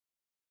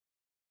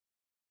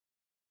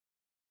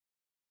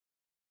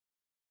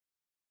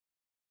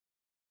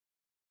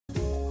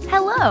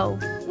Hello!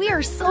 We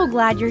are so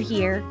glad you're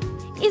here.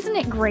 Isn't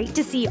it great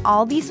to see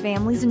all these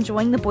families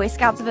enjoying the Boy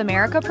Scouts of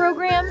America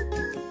program?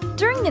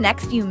 During the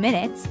next few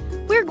minutes,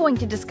 we're going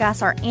to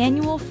discuss our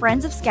annual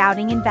Friends of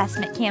Scouting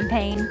investment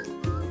campaign.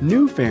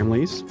 New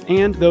families,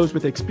 and those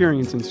with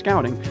experience in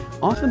scouting,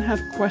 often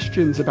have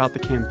questions about the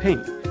campaign.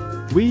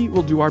 We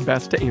will do our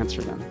best to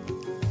answer them.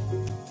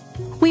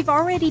 We've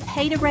already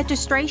paid a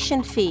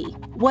registration fee.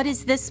 What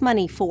is this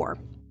money for?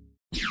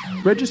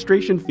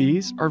 Registration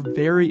fees are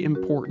very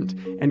important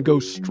and go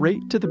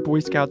straight to the Boy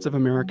Scouts of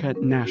America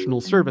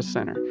National Service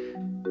Center.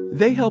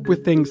 They help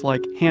with things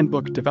like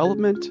handbook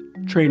development,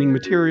 training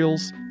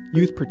materials,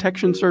 youth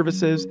protection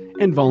services,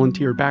 and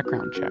volunteer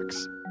background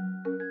checks.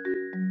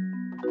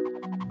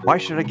 Why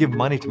should I give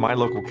money to my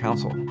local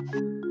council?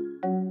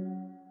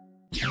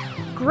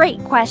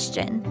 Great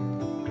question.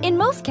 In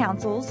most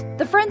councils,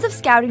 the Friends of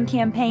Scouting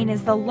campaign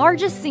is the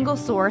largest single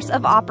source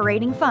of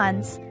operating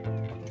funds.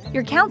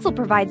 Your council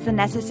provides the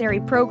necessary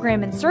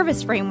program and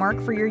service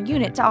framework for your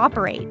unit to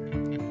operate.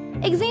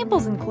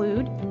 Examples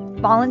include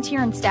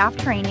volunteer and staff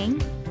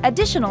training,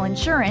 additional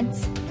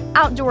insurance,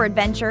 outdoor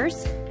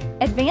adventures,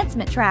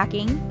 advancement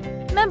tracking,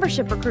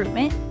 membership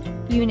recruitment,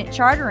 unit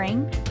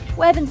chartering,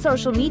 web and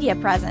social media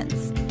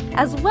presence,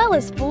 as well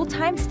as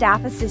full-time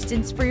staff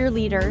assistance for your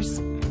leaders.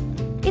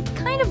 It's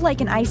kind of like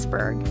an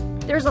iceberg.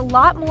 There's a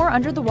lot more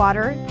under the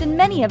water than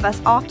many of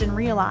us often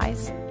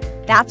realize.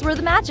 That's where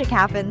the magic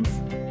happens.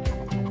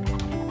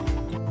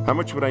 How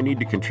much would I need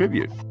to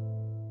contribute?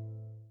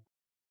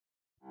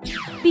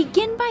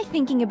 Begin by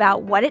thinking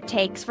about what it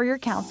takes for your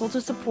council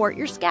to support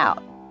your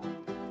scout.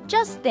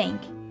 Just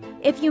think,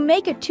 if you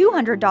make a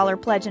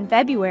 $200 pledge in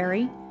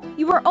February,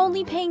 you are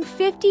only paying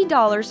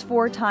 $50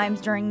 4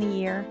 times during the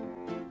year.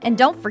 And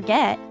don't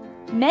forget,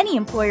 many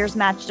employers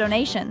match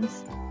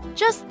donations.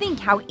 Just think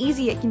how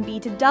easy it can be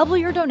to double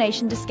your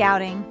donation to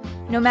scouting,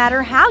 no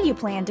matter how you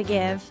plan to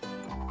give.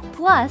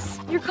 Plus,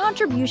 your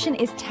contribution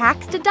is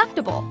tax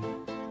deductible.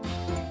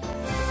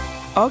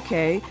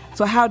 Okay,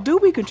 so how do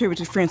we contribute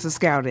to Friends of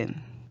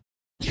Scouting?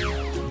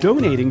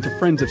 Donating to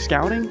Friends of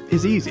Scouting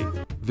is easy.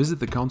 Visit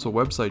the council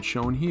website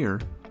shown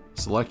here,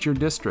 select your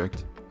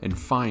district, and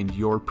find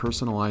your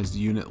personalized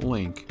unit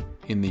link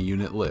in the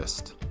unit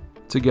list.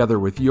 Together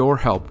with your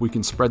help, we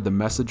can spread the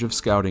message of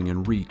scouting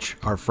and reach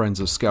our Friends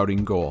of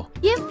Scouting goal.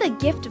 Give the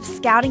gift of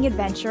scouting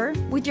adventure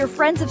with your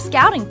Friends of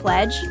Scouting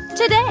pledge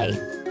today.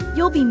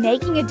 You'll be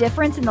making a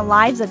difference in the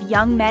lives of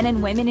young men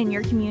and women in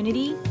your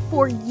community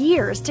for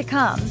years to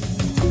come.